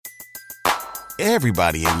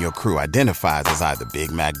Everybody in your crew identifies as either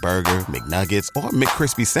Big Mac Burger, McNuggets, or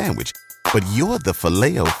McCrispy Sandwich. But you're the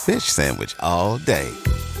Filet-O-Fish Sandwich all day.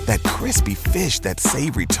 That crispy fish, that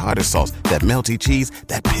savory tartar sauce, that melty cheese,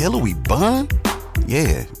 that pillowy bun.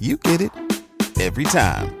 Yeah, you get it. Every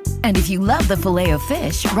time. And if you love the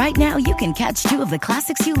Filet-O-Fish, right now you can catch two of the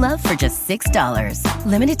classics you love for just $6.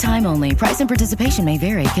 Limited time only. Price and participation may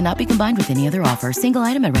vary. Cannot be combined with any other offer. Single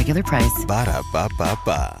item at regular price.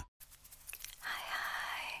 Ba-da-ba-ba-ba. Hi.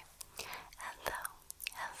 Hello.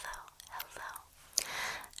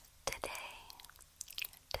 Today,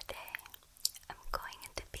 I'm going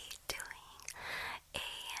to be doing a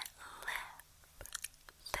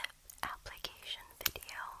lip application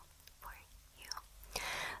video for you.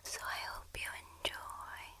 So I hope you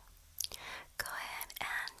enjoy. Go ahead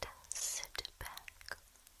and sit back,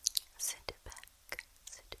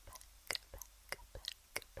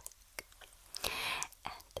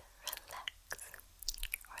 and relax.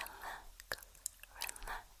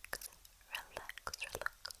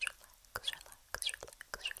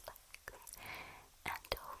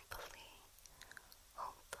 And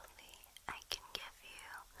hopefully I can give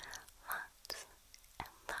you lots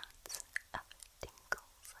and lots of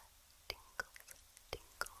tingles.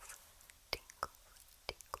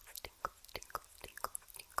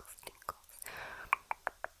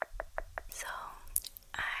 So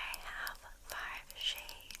I have 5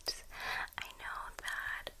 shades. I know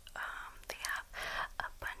that they have a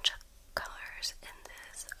bunch of colors in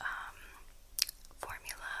this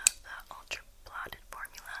formula, the ultra blotted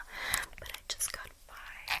formula, but I just got 5.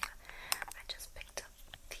 I just picked up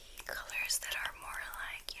the colors that are more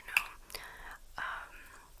like,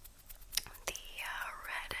 the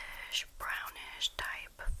reddish, brownish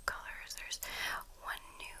type of colors. There's one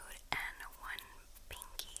nude and one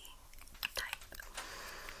pinky type.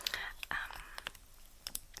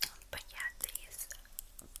 But yeah, these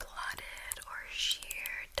blotted or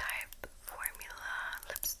sheer type formula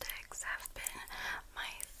lipsticks have been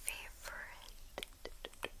my favorite.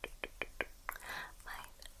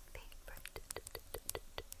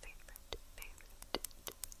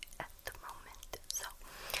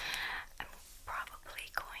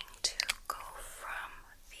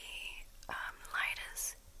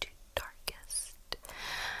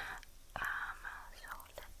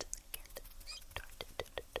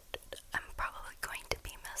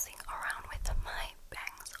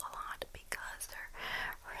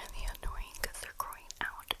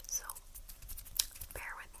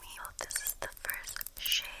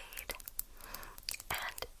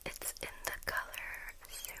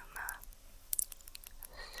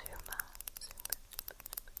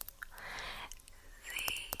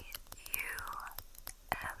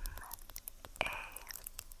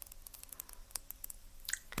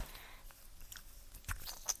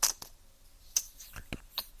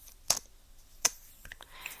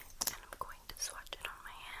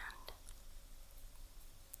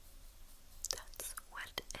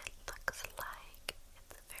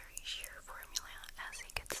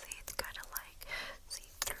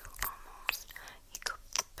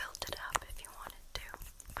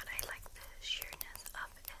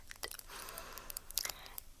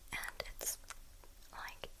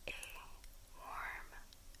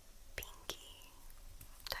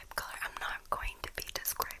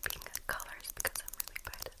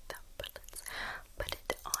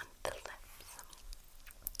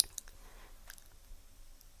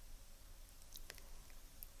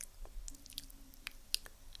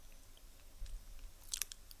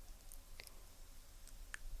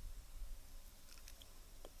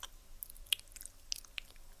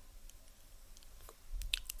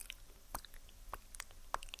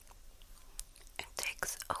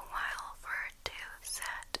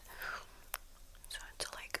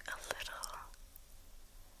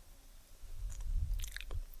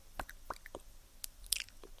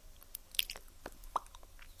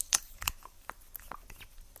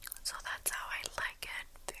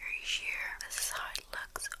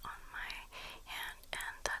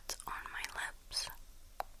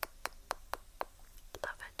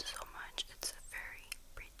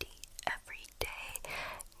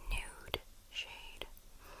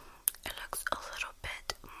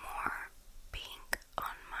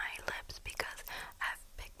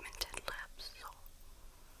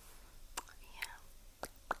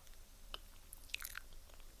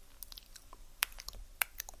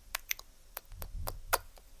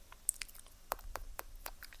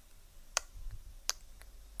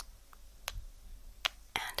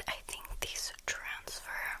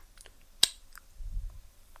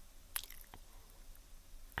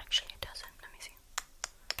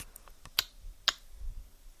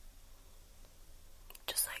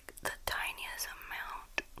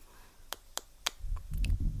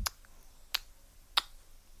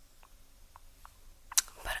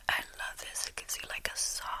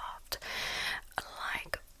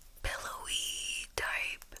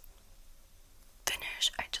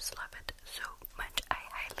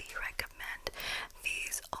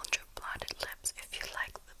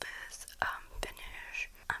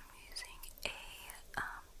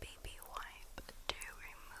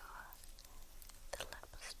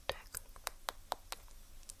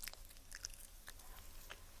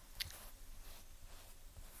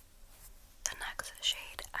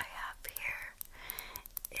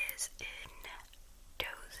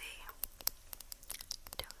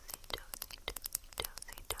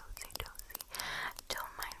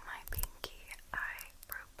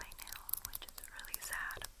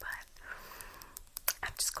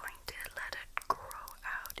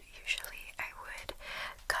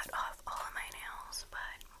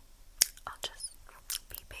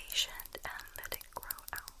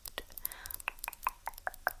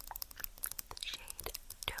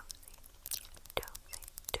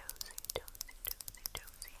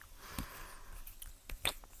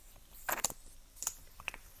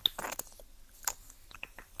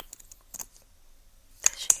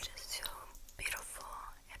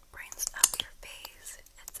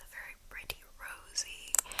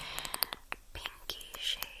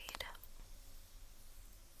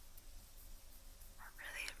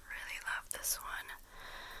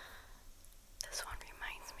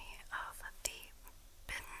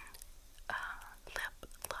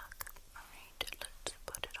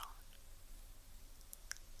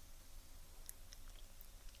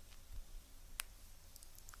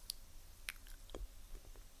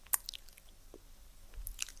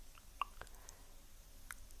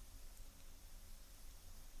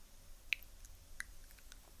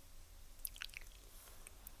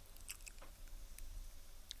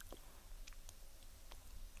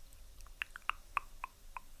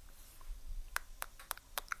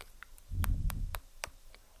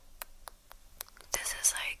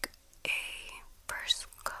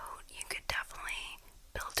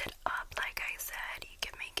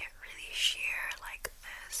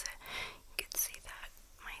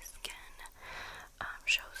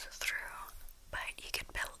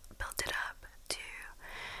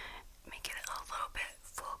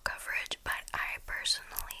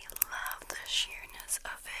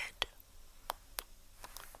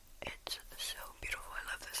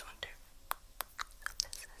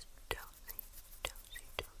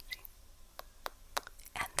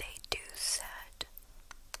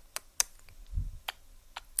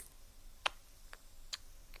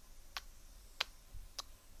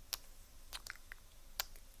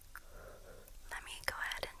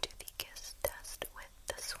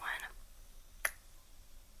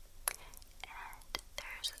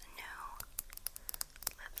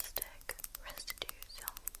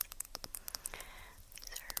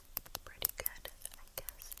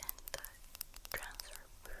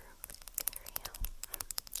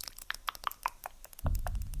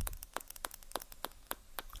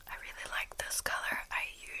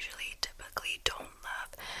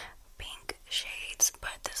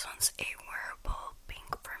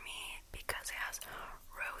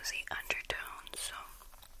 rosy undertone, so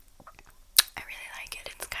I really like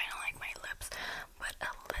it. It's kind of like my lips, but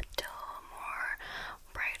a little more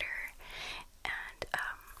brighter and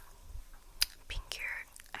pinkier.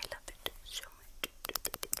 I love it so much.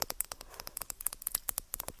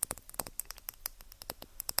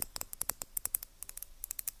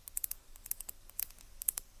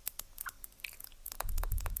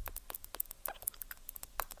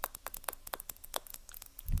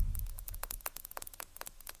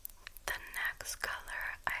 The next color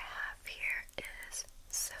I have here is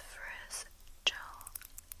Zephyrus Gel.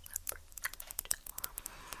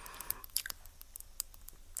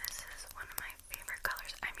 This is one of my favorite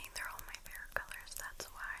colors. I mean, they're all my favorite colors. That's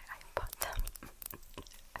why I bought them.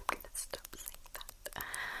 I'm gonna stop saying that.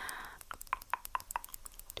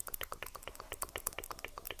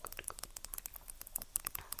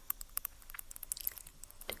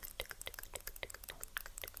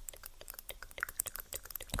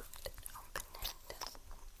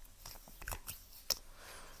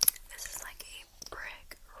 This is like a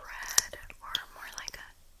brick red, or more like a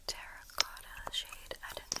terracotta shade.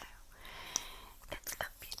 I don't know. It's a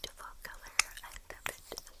beautiful color. I love it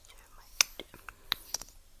so much.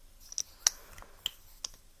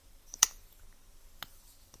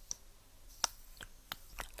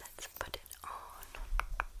 Let's put it on.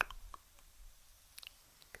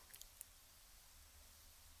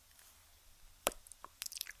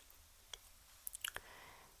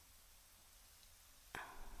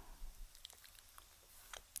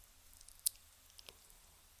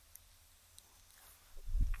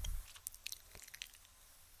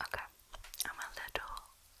 Okay, I'm a little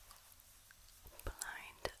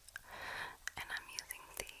blind and I'm using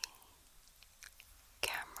the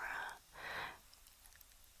camera.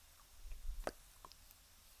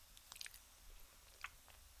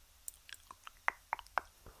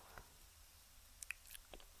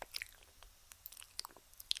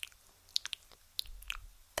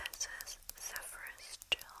 This is Zephyrus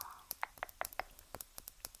Gel.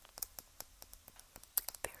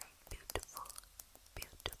 Very beautiful,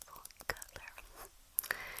 beautiful color.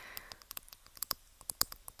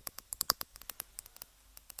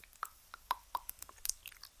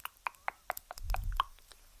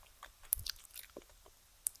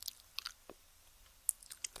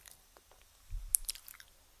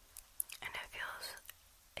 And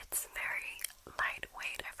it's very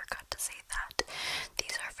lightweight. I forgot to say that.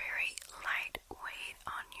 These are very lightweight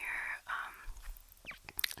on your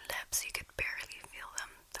lips. You could barely feel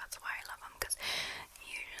them. That's why I love them, because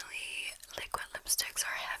usually liquid lipsticks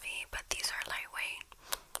are heavy, but these are lightweight.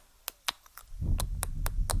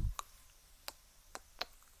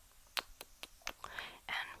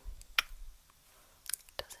 And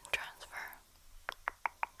doesn't transfer.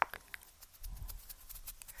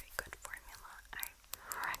 Very good formula. I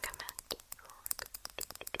recommend.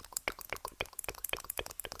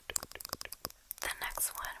 The next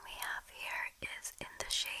one we have here is in the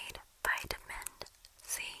shade Vitamin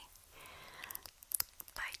C.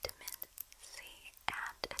 Vitamin C,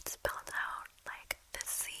 and it's spelled out like the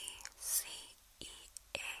C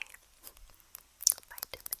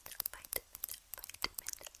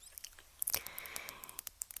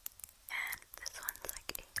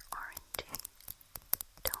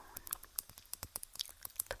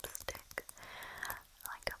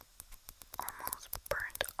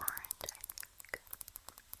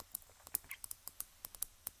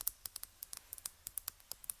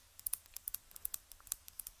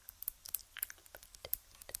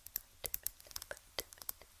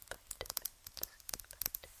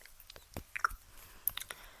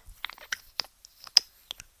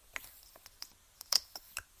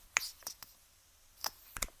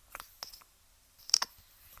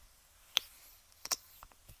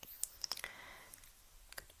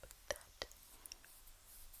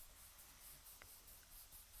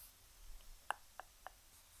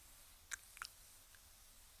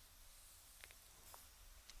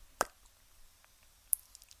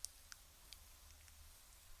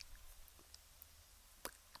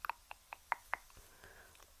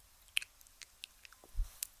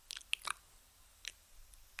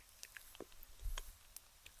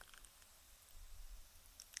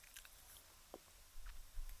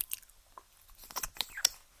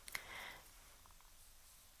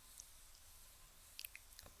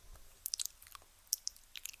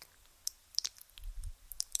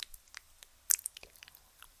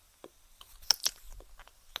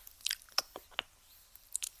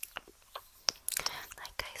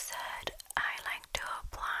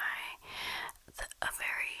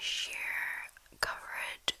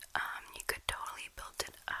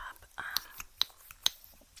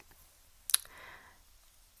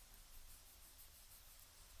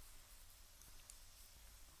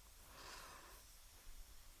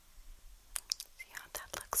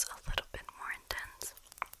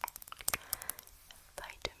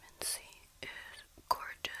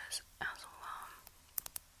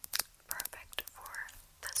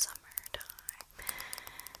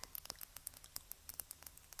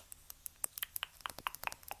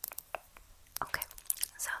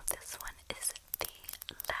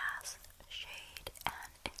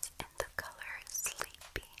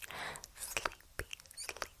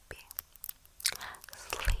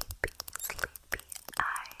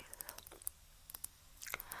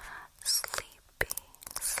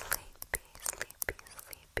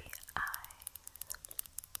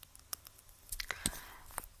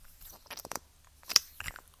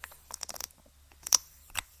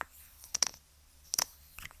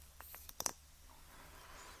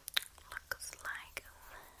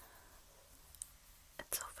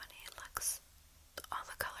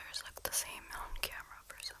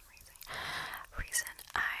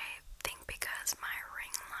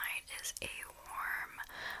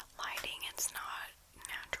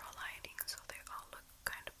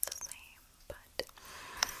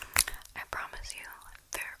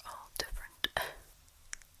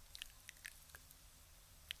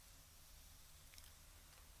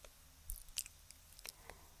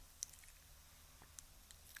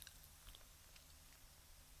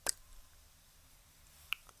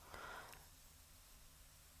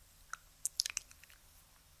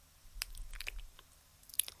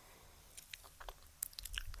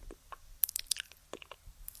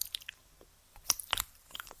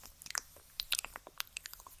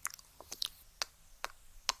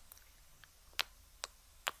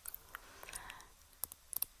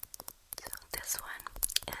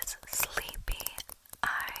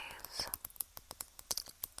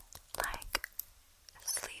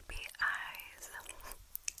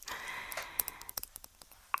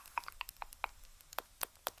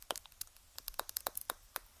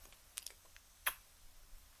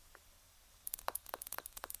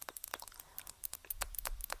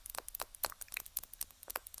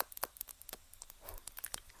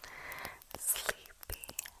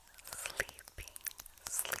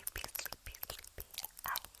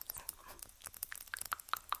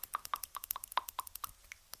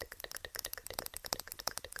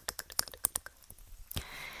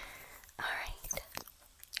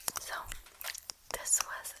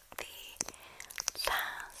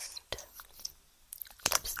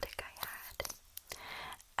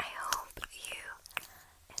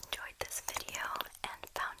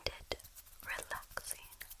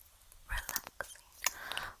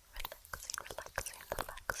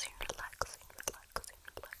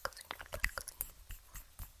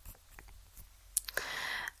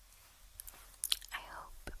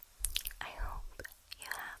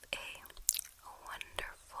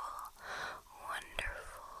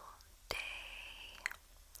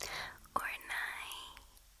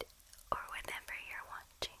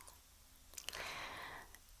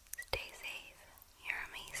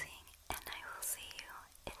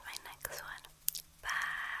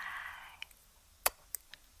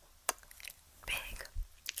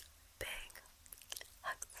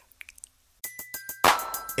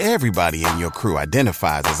Everybody in your crew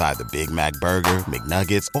identifies as either Big Mac Burger,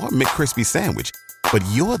 McNuggets, or McCrispy Sandwich. But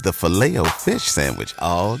you're the Filet-O-Fish Sandwich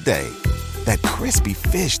all day. That crispy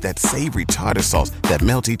fish, that savory tartar sauce, that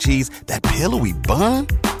melty cheese, that pillowy bun.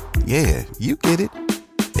 Yeah, you get it.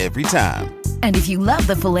 Every time. And if you love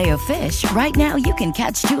the Filet-O-Fish, right now you can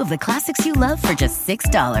catch two of the classics you love for just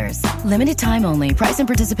 $6. Limited time only. Price and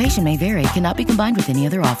participation may vary. Cannot be combined with any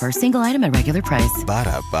other offer. Single item at regular price.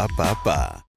 Ba-da-ba-ba-ba.